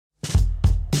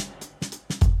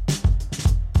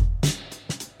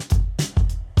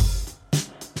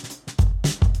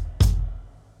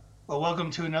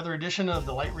Welcome to another edition of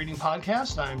the Light Reading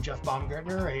Podcast. I'm Jeff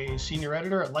Baumgartner, a senior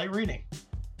editor at Light Reading.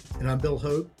 And I'm Bill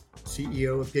Hogue,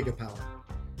 CEO of Gigapower.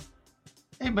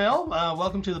 Hey, Bill.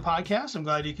 Welcome to the podcast. I'm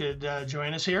glad you could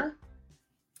join us here.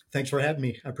 Thanks for having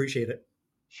me. I appreciate it.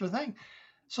 Sure thing.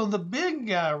 So the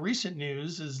big recent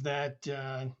news is that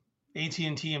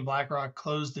AT&T and BlackRock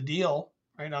closed the deal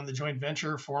right on the joint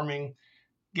venture forming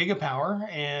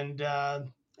Gigapower, and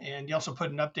you also put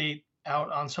an update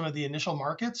out on some of the initial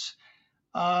markets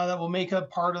that will make up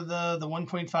part of the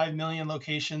 1.5 million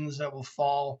locations that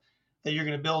you're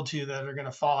going to build to that are going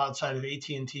to fall outside of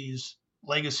AT&T's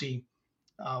legacy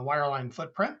wireline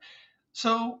footprint.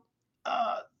 So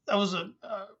that was a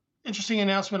interesting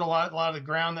announcement. A lot of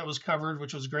ground that was covered,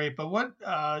 which was great. But what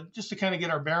just to kind of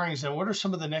get our bearings in, what are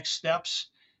some of the next steps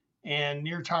and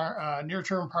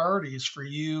near-term priorities for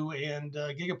you and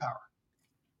Gigapower?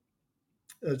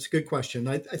 That's a good question.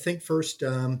 I think first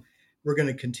we're going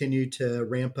to continue to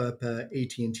ramp up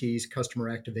AT&T's customer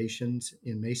activations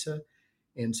in Mesa.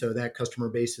 And so that customer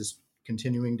base is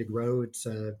continuing to grow. It's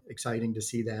exciting to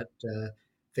see that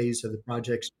phase of the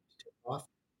project take off.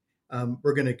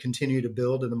 We're going to continue to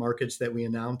build in the markets that we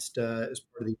announced as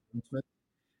part of the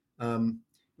announcement.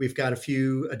 We've got a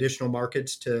few additional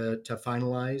markets to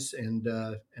finalize,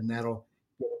 and that'll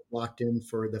get locked in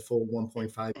for the full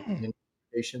 1.5 million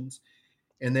locations.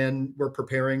 And then we're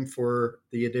preparing for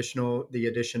the addition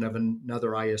of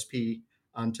another ISP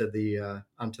onto the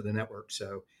network.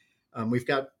 So we've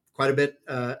got quite a bit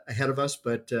ahead of us,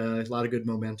 but a lot of good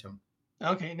momentum.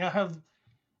 Okay. Now, have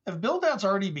build-outs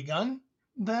already begun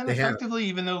then, They effectively,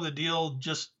 even though the deal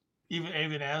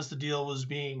even as the deal was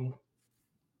being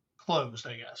closed,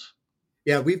 I guess?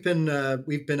 Yeah, we've been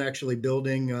actually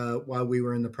building while we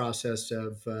were in the process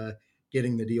of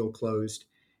getting the deal closed.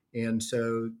 And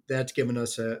so that's given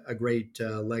us a great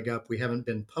leg up. We haven't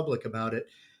been public about it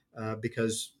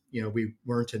because, we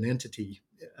weren't an entity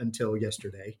until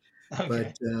yesterday.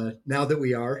 Okay. But now that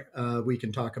we are, we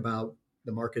can talk about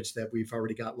the markets that we've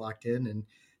already got locked in, and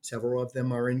several of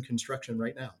them are in construction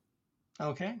right now.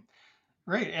 Okay,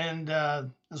 great. And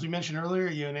as we mentioned earlier,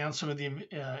 you announced some of the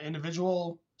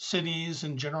individual cities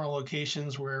and general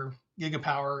locations where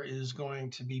Gigapower is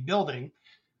going to be building.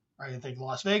 Right, I think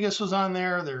Las Vegas was on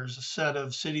there. There's a set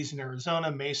of cities in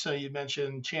Arizona, Mesa, you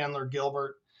mentioned, Chandler,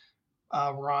 Gilbert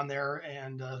were on there,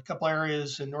 and a couple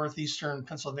areas in northeastern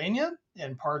Pennsylvania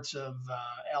and parts of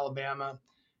Alabama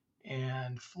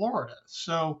and Florida.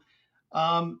 So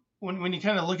when you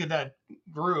kind of look at that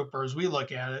group, or as we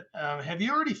look at it, have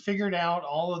you already figured out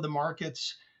all of the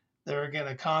markets that are going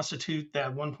to constitute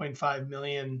that 1.5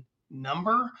 million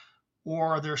number,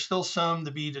 or are there still some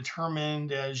to be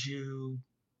determined as you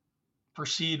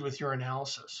proceed with your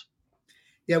analysis?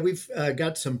 Yeah, we've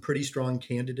got some pretty strong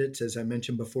candidates. As I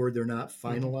mentioned before, they're not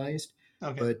finalized,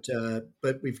 Okay.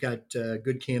 but we've got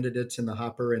good candidates in the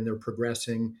hopper, and they're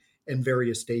progressing in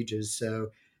various stages. So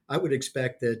I would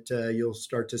expect that you'll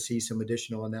start to see some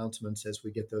additional announcements as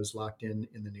we get those locked in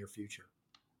the near future.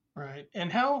 Right. And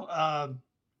how,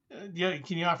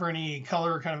 can you offer any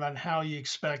color kind of on how you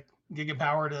expect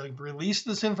Gigapower to release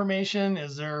this information?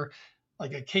 Is there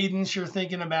like a cadence you're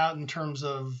thinking about in terms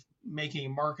of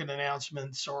making market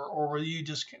announcements, or will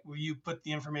you put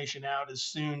the information out as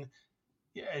soon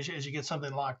as you get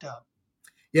something locked up?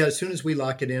 Yeah, as soon as we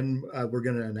lock it in, we're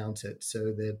going to announce it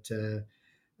so that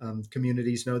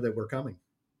communities know that we're coming.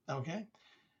 Okay.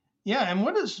 Yeah. And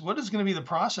what is going to be the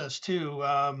process too,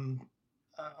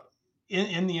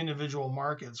 in the individual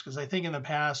markets? Because I think in the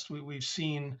past we've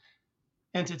seen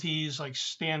entities like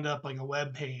stand up like a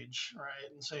web page,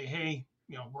 right, and say, hey,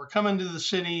 we're coming to the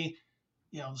city,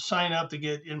 sign up to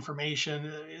get information.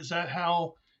 Is that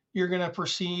how you're going to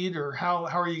proceed, or how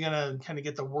are you going to kind of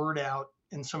get the word out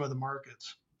in some of the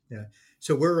markets? Yeah.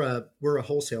 So we're a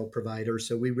wholesale provider,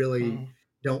 so we really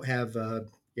don't have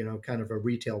kind of a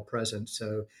retail presence.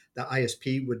 So the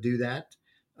ISP would do that.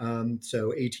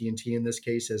 So AT&T in this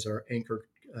case, as our anchor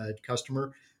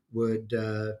customer, would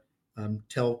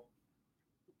tell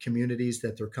communities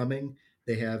that they're coming.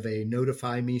 They have a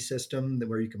notify me system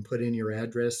where you can put in your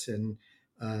address, and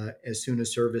as soon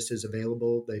as service is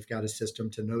available, they've got a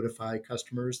system to notify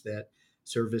customers that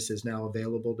service is now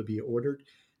available to be ordered.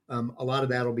 A lot of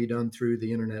that will be done through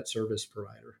the internet service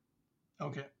provider.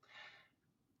 Okay,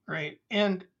 great.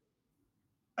 And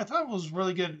I thought it was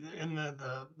really good in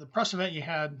the press event you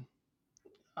had.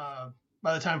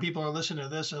 By the time people are listening to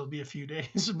this, it'll be a few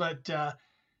days, but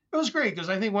it was great because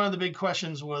I think one of the big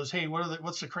questions was, hey,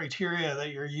 what's the criteria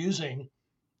that you're using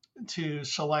to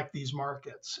select these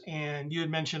markets? And you had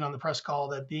mentioned on the press call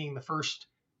that being the first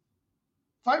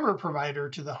fiber provider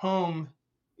to the home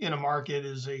in a market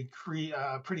is a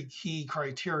pretty key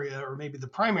criteria, or maybe the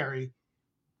primary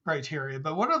criteria.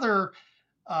 But what other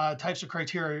types of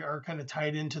criteria are kind of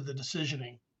tied into the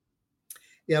decisioning?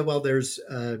 Yeah, well, there's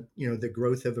the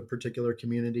growth of a particular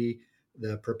community,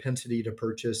 the propensity to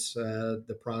purchase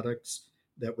the products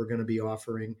that we're going to be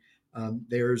offering.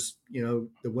 There's the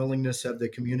willingness of the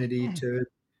community to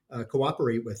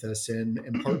cooperate with us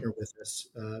and partner with us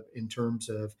in terms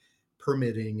of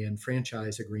permitting and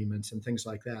franchise agreements and things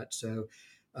like that. So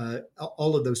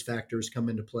all of those factors come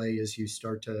into play as you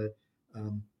start to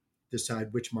um,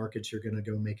 decide which markets you're going to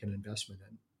go make an investment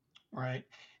in. Right.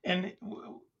 And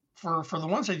for the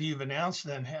ones that you've announced,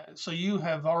 then, so you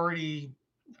have already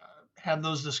had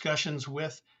those discussions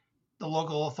with the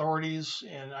local authorities,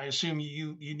 and I assume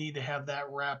you need to have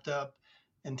that wrapped up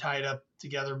and tied up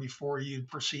together before you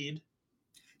proceed.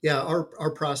 Yeah,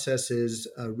 our process is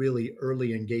a really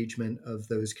early engagement of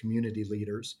those community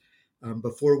leaders.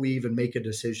 Before we even make a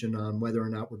decision on whether or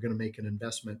not we're going to make an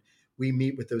investment, we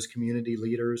meet with those community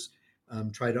leaders,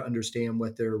 try to understand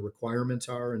what their requirements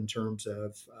are in terms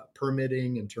of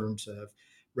permitting, in terms of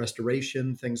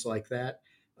restoration, things like that,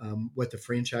 what the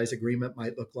franchise agreement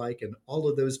might look like. And all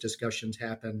of those discussions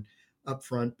happen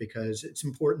upfront because it's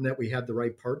important that we have the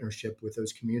right partnership with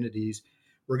those communities.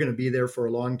 We're going to be there for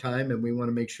a long time, and we want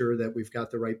to make sure that we've got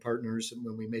the right partners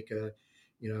when we make a,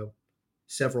 you know,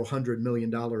 several $100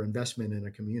 million investment in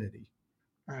a community.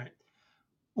 All right.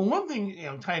 Well, one thing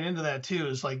tied into that too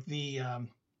is like the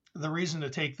reason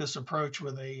to take this approach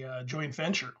with a joint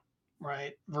venture,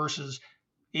 right? Versus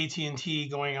AT&T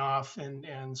going off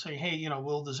and saying, hey,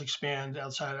 we'll just expand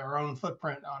outside our own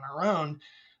footprint on our own.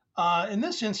 In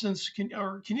this instance, can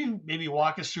you maybe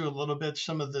walk us through a little bit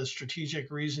some of the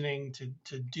strategic reasoning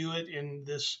to do it in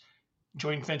this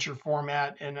joint venture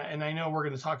format? And I know we're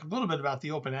going to talk a little bit about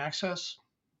the open access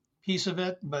piece of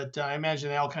it, but I imagine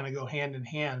they all kind of go hand in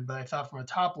hand. But I thought from a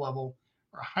top level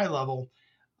or a high level,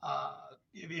 uh,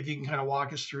 if you can kind of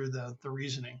walk us through the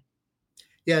reasoning.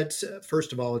 Yeah, it's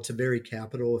first of all, it's a very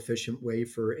capital efficient way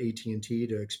for AT&T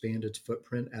to expand its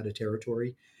footprint out of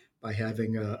territory by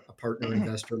having a partner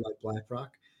investor like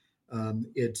BlackRock.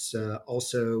 It's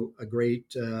also a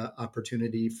great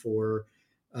opportunity for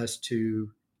us to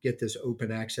get this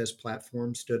open access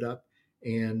platform stood up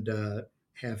and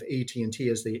have AT&T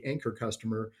as the anchor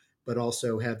customer, but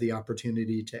also have the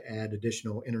opportunity to add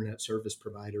additional internet service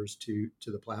providers to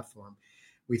the platform.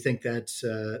 We think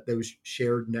that those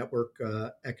shared network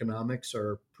economics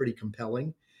are pretty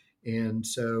compelling, and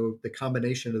so the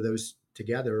combination of those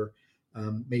together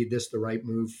made this the right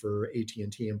move for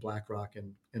AT&T and BlackRock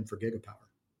and for Gigapower.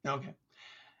 Okay.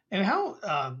 And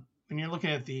how, when you're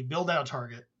looking at the build out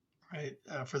target, right,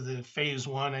 for the phase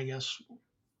one, I guess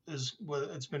is what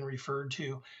it's been referred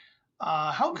to.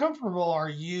 How comfortable are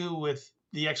you with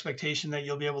the expectation that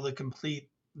you'll be able to complete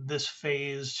this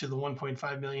phase to the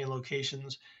 1.5 million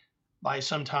locations by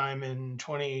sometime in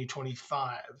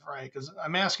 2025, right? Because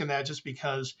I'm asking that just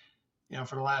because,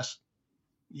 for the last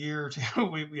year or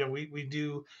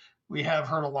two, we have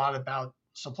heard a lot about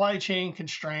supply chain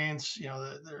constraints.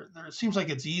 It seems like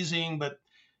it's easing, but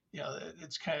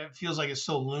it's kind of feels like it's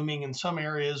still looming in some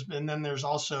areas. And then there's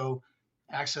also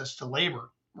access to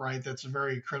labor, right? That's a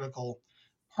very critical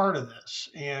part of this.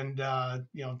 And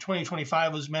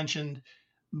 2025 was mentioned,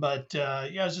 but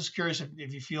yeah, I was just curious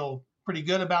if you feel pretty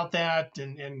good about that,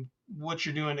 and what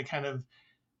you're doing to kind of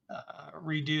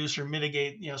reduce or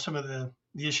mitigate, some of the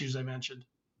issues I mentioned.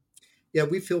 Yeah,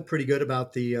 we feel pretty good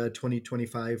about the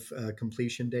 2025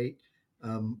 completion date.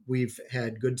 We've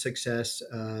had good success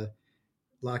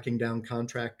locking down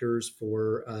contractors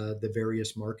for the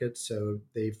various markets. So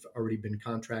they've already been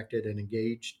contracted and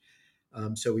engaged.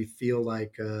 So we feel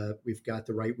like we've got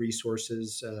the right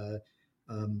resources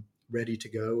ready to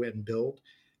go and build.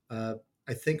 Uh,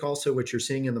 I think also what you're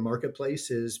seeing in the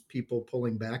marketplace is people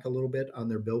pulling back a little bit on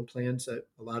their build plans. A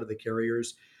lot of the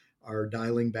carriers are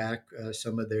dialing back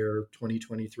some of their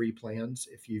 2023 plans,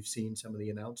 if you've seen some of the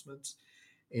announcements.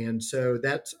 And so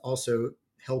that's also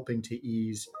helping to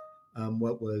ease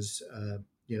what was,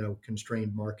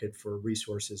 constrained market for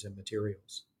resources and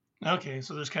materials. Okay,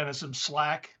 so there's kind of some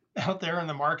slack out there in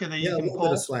the market that you Yeah, a can little bit of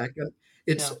pull. slack.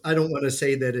 It's Yeah, I don't want to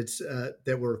say that it's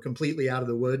that we're completely out of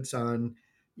the woods on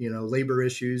labor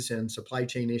issues and supply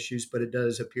chain issues, but it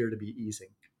does appear to be easing.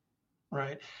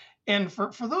 right. And for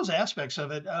those aspects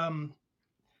of it,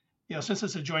 since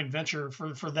it's a joint venture,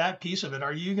 for that piece of it,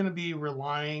 are you going to be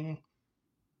relying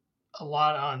a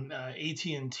lot on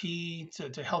AT&T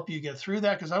to help you get through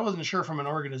that? Because I wasn't sure from an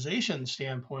organization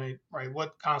standpoint, right,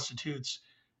 what constitutes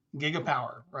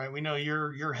Gigapower, right? We know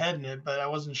you're heading it, but I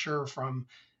wasn't sure from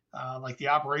like the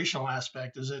operational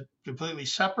aspect? Is it completely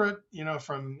separate,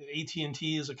 from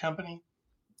AT&T as a company?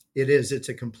 It is. It's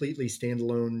a completely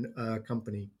standalone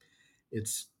company.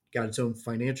 It's got its own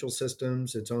financial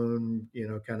systems, its own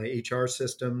kind of HR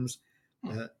systems,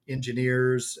 Hmm.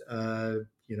 engineers,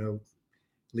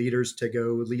 leaders to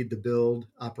go lead the build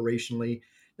operationally.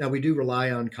 Now we do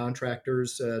rely on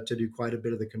contractors to do quite a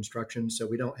bit of the construction, so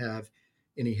we don't have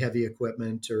any heavy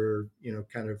equipment or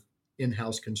kind of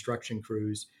in-house construction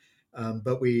crews.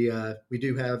 But we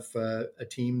do have a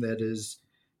team that is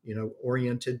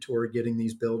oriented toward getting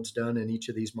these builds done in each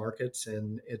of these markets,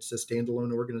 and it's a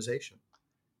standalone organization.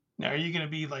 Now, are you going to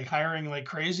be like hiring like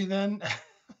crazy then?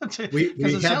 We Because we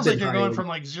it have sounds been like you're going hiring. from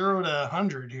like 0 to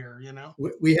 100 here.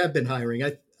 We have been hiring.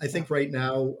 I Yeah. think right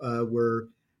now we're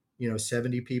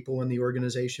 70 people in the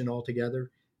organization altogether,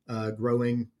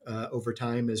 growing over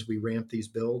time as we ramp these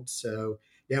builds. So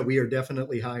yeah, we are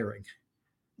definitely hiring.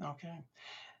 Okay.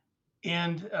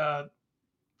 And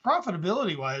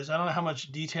profitability wise, I don't know how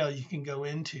much detail you can go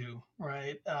into,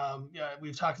 right? Yeah,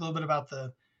 we've talked a little bit about uh,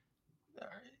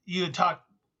 you had talked,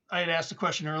 I had asked a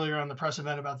question earlier on the press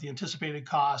event about the anticipated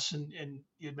costs, and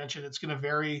you had mentioned it's going to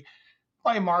vary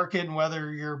by market and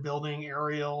whether you're building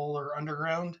aerial or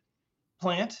underground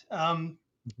plant. And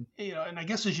I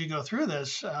guess as you go through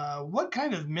this, what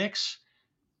kind of mix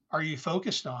are you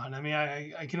focused on? I mean,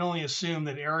 I can only assume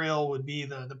that aerial would be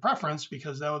the preference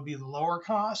because that would be the lower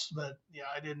cost. But yeah,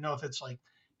 I didn't know if it's like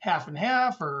half and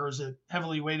half or is it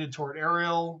heavily weighted toward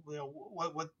aerial?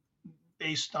 What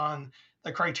based on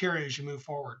the criteria as you move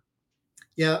forward?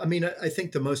 Yeah, I mean, I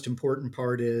think the most important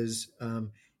part is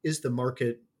the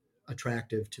market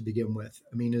attractive to begin with?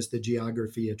 I mean, is the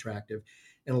geography attractive?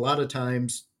 And a lot of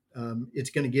times, it's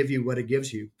going to give you what it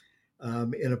gives you.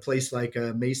 In a place like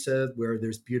Mesa, where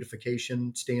there's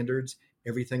beautification standards,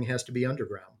 everything has to be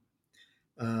underground.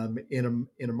 In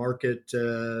a market,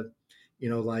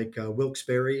 like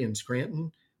Wilkes-Barre and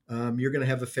Scranton, you're going to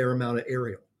have a fair amount of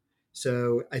aerial.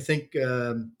 So I think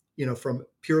from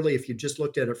purely if you just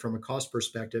looked at it from a cost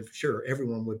perspective, sure,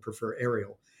 everyone would prefer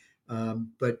aerial.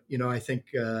 But I think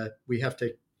we have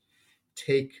to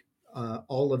take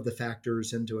all of the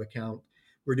factors into account.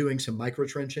 We're doing some micro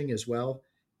trenching as well,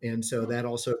 and so that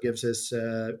also gives us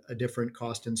a different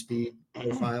cost and speed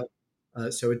profile.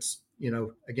 So it's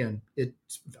again,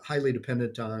 it's highly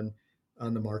dependent on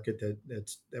the market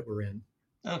that we're in.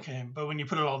 Okay, but when you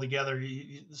put it all together,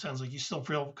 it sounds like you still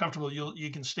feel comfortable.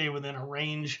 You can stay within a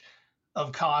range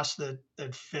of costs that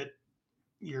fit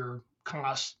your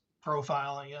cost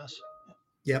profile, I guess.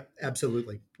 Yep,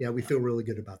 absolutely. Yeah, we Yeah. feel really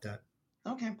good about that.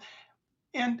 Okay.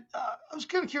 And I was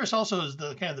kind of curious also is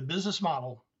the kind of the business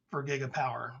model for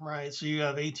Gigapower, right? So you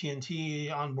have AT&T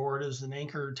on board as an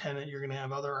anchor tenant. You're going to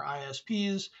have other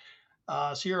ISPs.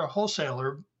 So you're a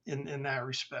wholesaler in that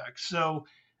respect. So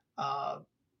uh,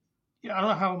 I don't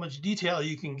know how much detail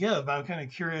you can give. I'm kind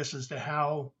of curious as to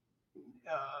how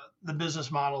the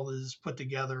business model is put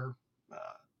together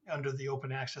under the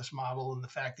open access model and the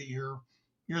fact that you're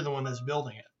the one that's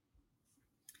building it.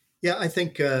 Yeah, I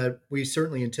think we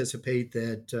certainly anticipate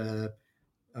that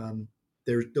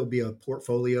there'll be a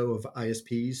portfolio of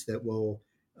ISPs that will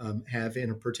have in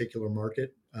a particular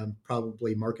market,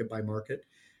 probably market by market.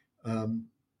 Um,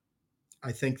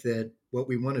 I think that what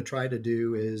we want to try to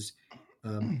do is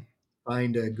um,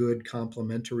 find a good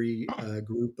complementary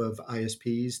group of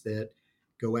ISPs that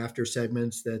go after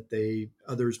segments that they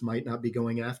others might not be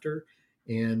going after,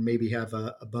 and maybe have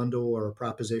a bundle or a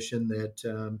proposition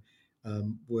that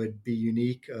would be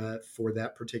unique for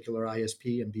that particular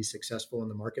ISP and be successful in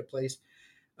the marketplace.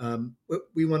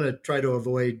 We want to try to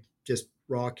avoid just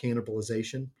raw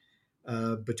cannibalization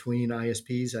between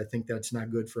ISPs. I think that's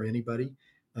not good for anybody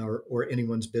or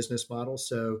anyone's business model.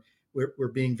 So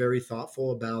we're being very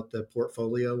thoughtful about the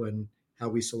portfolio and how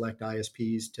we select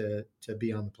ISPs to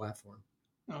be on the platform.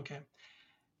 Okay.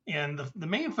 And the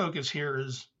main focus here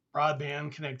is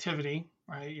broadband connectivity,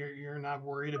 right? You're not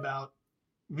worried about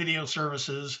video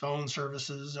services, phone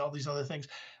services, all these other things.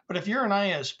 But if you're an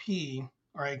ISP,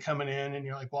 all right, coming in and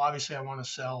you're like, well, obviously I want to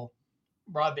sell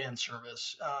broadband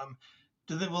service.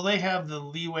 Will they have the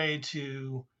leeway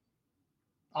to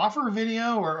offer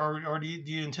video, or do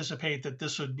you anticipate that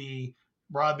this would be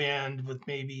broadband with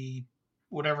maybe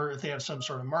whatever if they have some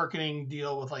sort of marketing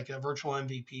deal with like a virtual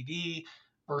MVPD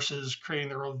versus creating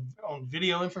their own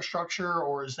video infrastructure,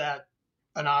 or is that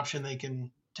an option they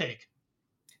can take?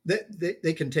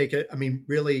 They can take it. I mean,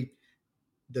 really,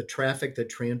 the traffic that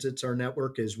transits our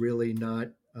network is really not.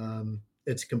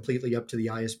 It's completely up to the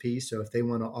ISP. So if they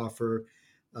want to offer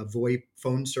a VoIP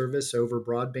phone service over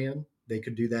broadband, they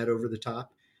could do that over the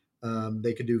top.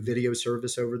 They could do video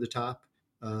service over the top.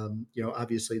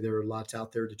 Obviously there are lots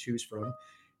out there to choose from,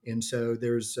 and so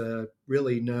there's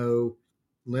really no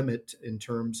limit in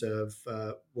terms of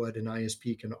what an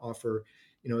ISP can offer,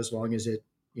 as long as it,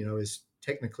 is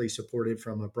technically supported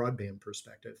from a broadband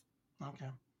perspective. Okay,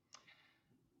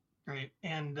 great.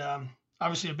 And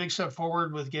obviously, a big step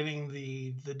forward with getting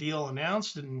the deal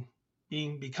announced and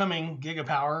becoming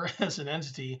Gigapower as an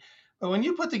entity. But when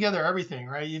you put together everything,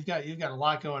 right, you've got a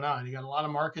lot going on. You got a lot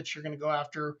of markets you're going to go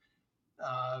after.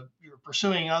 You're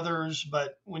pursuing others,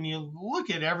 but when you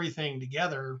look at everything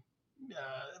together,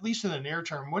 at least in the near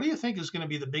term, what do you think is going to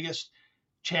be the biggest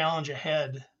challenge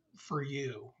ahead for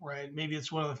you? Right? Maybe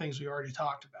it's one of the things we already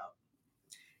talked about.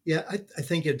 Yeah, I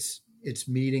think it's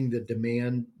meeting the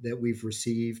demand that we've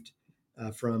received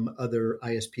from other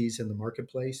ISPs in the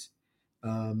marketplace.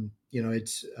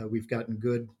 It's we've gotten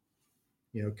good,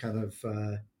 kind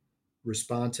of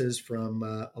responses from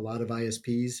a lot of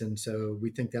ISPs, and so we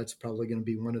think that's probably going to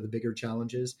be one of the bigger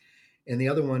challenges. And the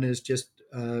other one is just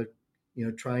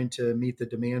trying to meet the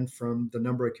demand from the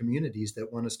number of communities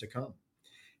that want us to come.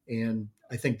 And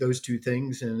I think those two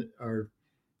things are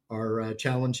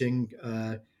challenging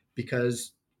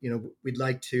because we'd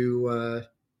like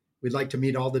to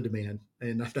meet all the demand,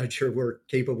 and I'm not sure we're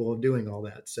capable of doing all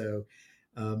that. So,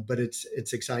 but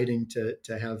it's exciting to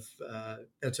have.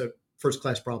 That's a first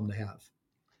class problem to have.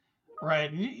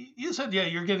 Right. You said, yeah,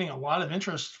 you're getting a lot of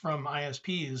interest from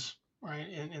ISPs, right,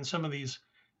 in some of these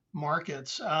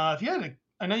markets. If you had to,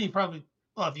 I know you probably,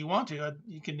 well, if you want to,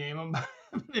 you can name them.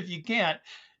 But if you can't,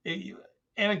 it,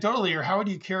 anecdotally, or how would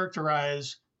you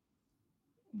characterize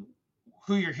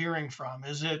who you're hearing from?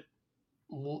 Is it,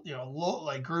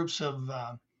 like groups of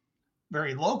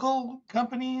very local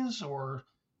companies or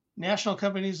national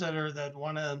companies that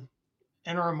want to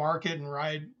enter a market and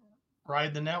ride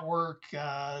the network?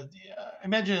 Yeah, I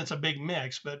imagine it's a big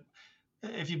mix, but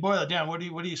if you boil it down, what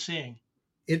are you seeing?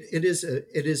 It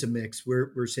is a mix.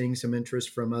 We're seeing some interest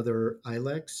from other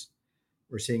ILECs.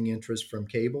 We're seeing interest from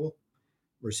cable.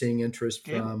 We're seeing interest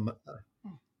Cable. from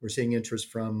we're seeing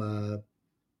interest from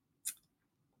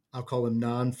I'll call them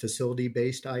non-facility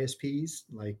based ISPs.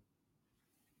 Like,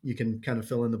 you can kind of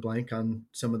fill in the blank on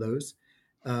some of those.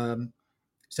 Um,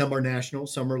 some are national,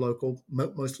 some are local,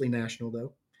 mostly national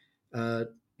though. Uh,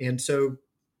 and so,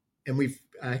 and we've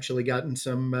actually gotten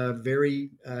some very,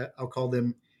 I'll call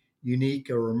them unique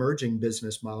or emerging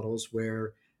business models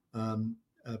where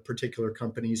particular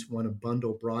companies want to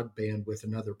bundle broadband with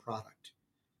another product.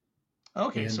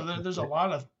 Okay, And so there's a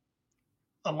lot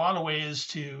of ways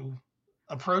to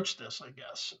approach this, I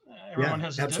guess. yeah, Everyone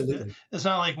has absolutely. it's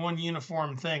not like one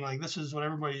uniform thing. Like this is what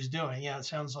everybody's doing. Yeah, it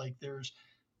sounds like there's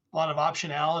a lot of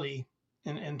optionality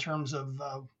in terms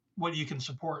of what you can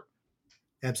support.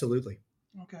 Absolutely.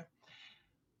 Okay.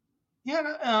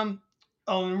 Yeah.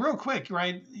 Oh, and real quick,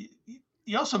 right?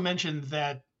 You also mentioned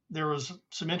that there was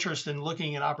some interest in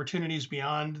looking at opportunities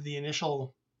beyond the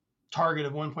initial target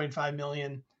of 1.5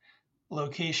 million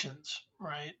locations,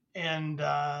 right? And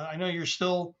I know you're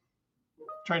still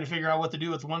trying to figure out what to do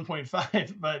with the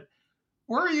 1.5, but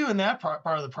where are you in that part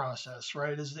of the process,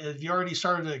 right? Have you already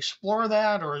started to explore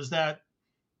that, or is that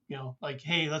like,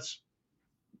 hey, let's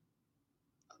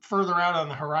further out on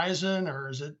the horizon, or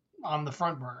is it on the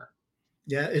front burner?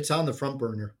 Yeah, it's on the front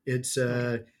burner. It's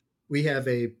Okay. we have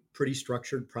a pretty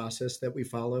structured process that we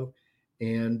follow,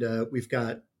 and we've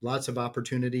got lots of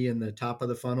opportunity in the top of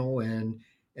the funnel. And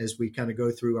as we kind of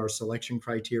go through our selection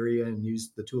criteria and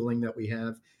use the tooling that we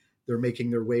have, they're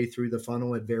making their way through the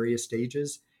funnel at various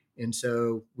stages. And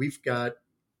so we've got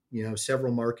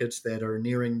several markets that are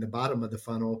nearing the bottom of the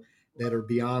funnel that are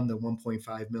beyond the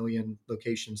 1.5 million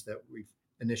locations that we've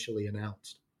initially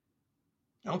announced.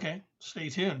 Okay. Stay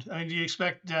tuned. I mean, do you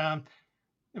expect? I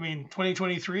mean,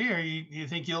 2023, or you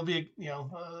think you'll be,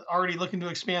 already looking to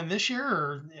expand this year,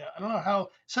 or yeah, I don't know how.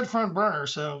 Said front burner,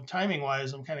 so timing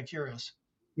wise, I'm kind of curious.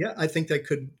 Yeah, I think that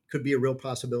could be a real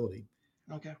possibility.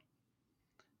 Okay.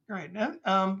 All right.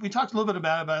 And, we talked a little bit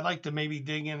about it, but I'd like to maybe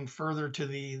dig in further to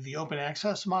the open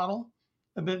access model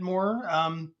a bit more.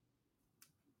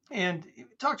 And we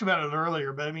talked about it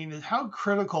earlier, but I mean, how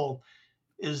critical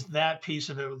is that piece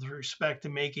of it with respect to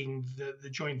making the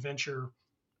joint venture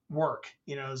work,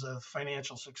 as a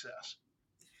financial success?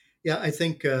 Yeah, I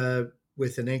think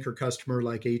with an anchor customer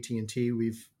like AT&T,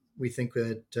 we think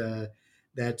that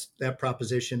that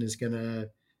proposition is going to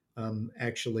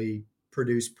actually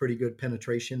produce pretty good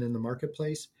penetration in the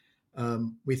marketplace.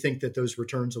 We think that those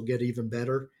returns will get even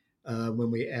better when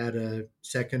we add a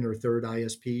second or third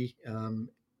ISP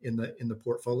in the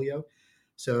portfolio.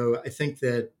 So I think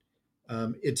that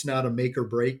it's not a make or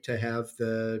break to have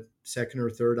the second or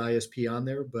third ISP on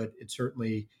there, but it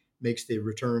certainly makes the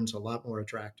returns a lot more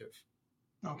attractive.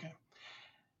 Okay.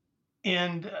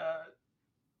 And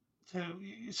so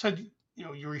you said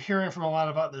you were hearing from a lot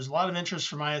of there's a lot of interest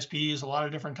from ISPs, a lot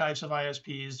of different types of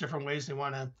ISPs, different ways they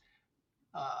want to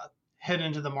uh, head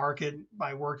into the market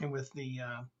by working with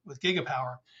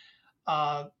Gigapower.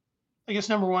 Uh, I guess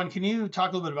number one, can you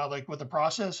talk a little bit about like what the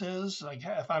process is? Like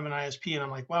if I'm an ISP and I'm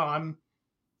like, well, I'm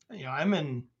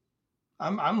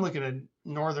looking at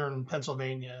northern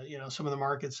Pennsylvania, some of the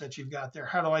markets that you've got there.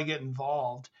 How do I get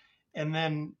involved? And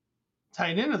then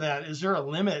tied into that, is there a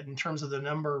limit in terms of the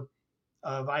number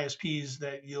of ISPs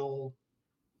that you'll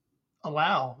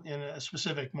allow in a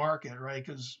specific market, right?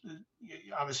 Because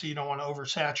obviously you don't want to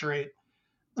oversaturate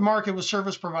the market with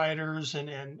service providers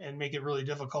and make it really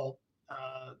difficult,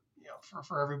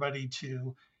 for everybody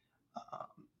to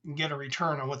get a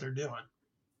return on what they're doing.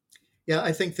 Yeah,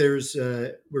 I think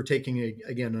we're taking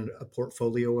again a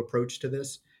portfolio approach to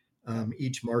this. Yeah.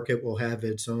 Each market will have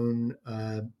its own,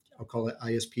 I'll call it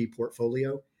ISP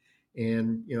portfolio,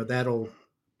 and that'll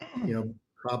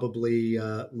probably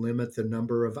limit the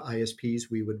number of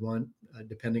ISPs we would want,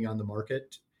 depending on the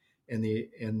market and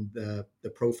the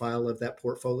profile of that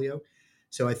portfolio.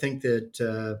 So I think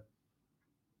that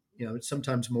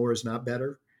sometimes more is not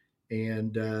better,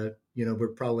 and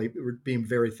we're being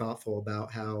very thoughtful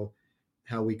about how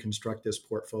we construct this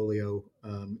portfolio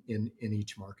in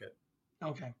each market.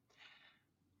 Okay.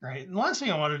 Right. And the last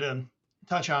thing I wanted to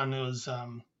touch on was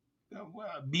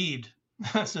bead,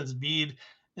 since bead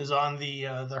is on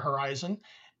the horizon.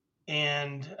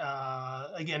 And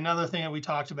again, another thing that we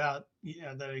talked about,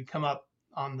 that had come up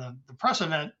on the press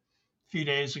event a few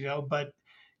days ago. But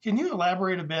can you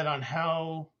elaborate a bit on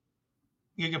how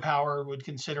Gigapower would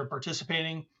consider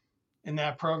participating in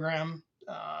that program?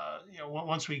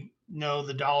 Once we know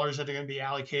the dollars that are going to be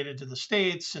allocated to the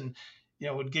states, and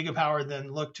would Gigapower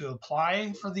then look to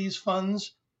apply for these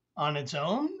funds on its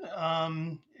own,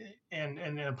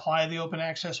 and apply the open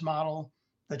access model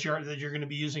that you're going to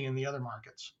be using in the other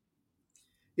markets?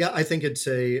 Yeah, I think it's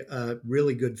a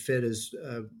really good fit, as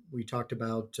we talked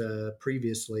about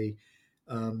previously.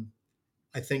 Um,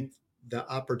 I think the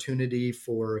opportunity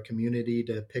for a community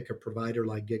to pick a provider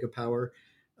like Gigapower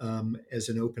as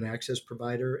an open access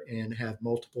provider and have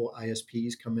multiple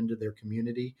ISPs come into their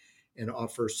community and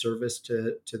offer service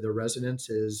to the residents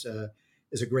is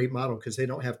a great model, because they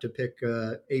don't have to pick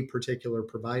a particular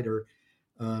provider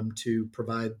to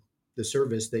provide the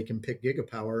service. They can pick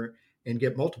Gigapower and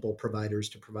get multiple providers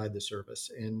to provide the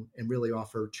service, and really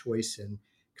offer choice and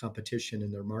competition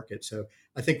in their market. So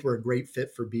I think we're a great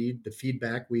fit for BEAD. The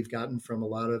feedback we've gotten from a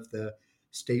lot of the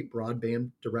state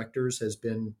broadband directors has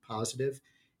been positive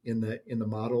in the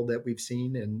model that we've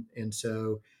seen, and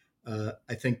so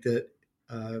I think that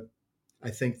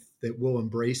we'll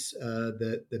embrace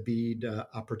the BEAD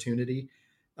opportunity.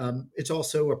 It's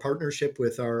also a partnership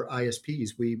with our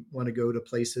ISPs. We want to go to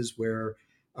places where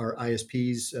our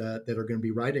ISPs that are going to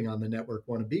be riding on the network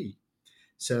want to be.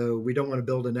 So we don't want to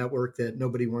build a network that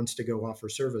nobody wants to go offer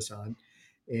service on.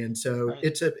 And so Right.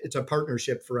 it's a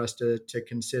partnership for us to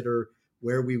consider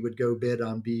where we would go bid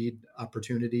on BEAD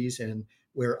opportunities and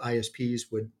where ISPs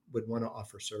would want to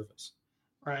offer service.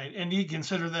 Right. And you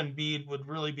consider then BEAD would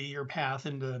really be your path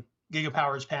into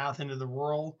Gigapower's path into the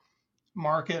rural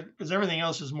market, because everything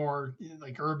else is more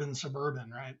like urban, suburban,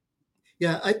 right?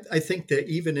 Yeah, I think that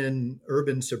even in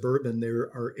urban, suburban, there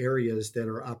are areas that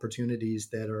are opportunities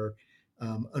that are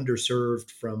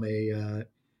underserved from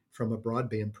a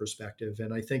broadband perspective,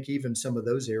 and I think even some of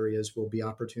those areas will be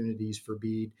opportunities for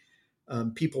BEAD.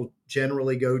 People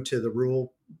generally go to the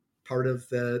rural part of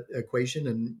the equation,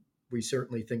 and we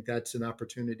certainly think that's an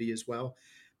opportunity as well.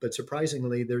 But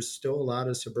surprisingly, there's still a lot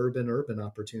of suburban urban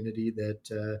opportunity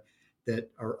that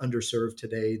are underserved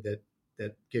today that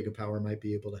Gigapower might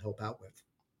be able to help out with.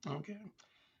 Okay.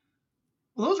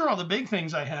 Well, those are all the big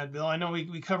things I had, Bill. I know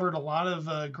we covered a lot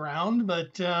of ground,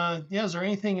 but yeah, is there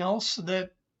anything else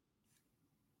that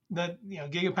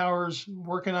Gigapower's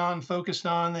working on, focused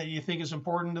on, that you think is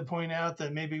important to point out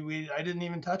that maybe I didn't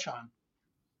even touch on?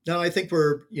 No, I think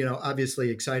we're obviously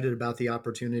excited about the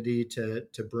opportunity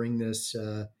to bring this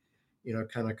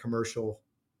kind of commercial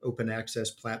open access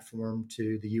platform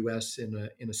to the U.S. in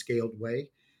a scaled way.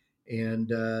 And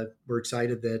we're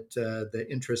excited that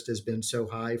the interest has been so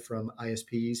high from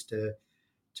ISPs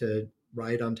to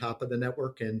ride on top of the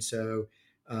network. And so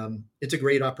it's a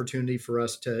great opportunity for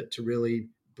us to really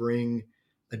bring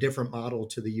a different model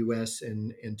to the U.S.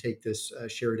 and take this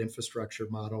shared infrastructure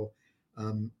model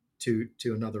to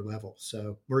another level.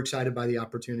 So we're excited by the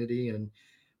opportunity, and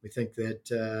we think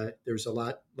that there's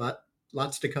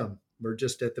lots to come. We're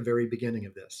just at the very beginning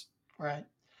of this. Right.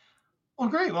 Well,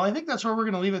 great. Well, I think that's where we're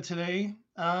going to leave it today,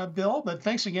 Bill. But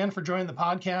thanks again for joining the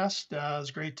podcast. It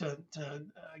was great to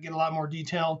get a lot more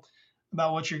detail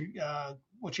about what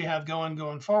you have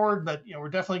going forward. But we're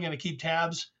definitely going to keep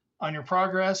tabs on your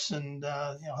progress, and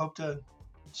hope to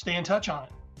stay in touch on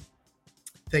it.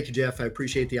 Thank you, Jeff. I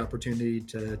appreciate the opportunity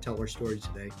to tell our story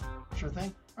today. Sure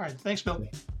thing. All right. Thanks, Bill.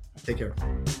 Take care.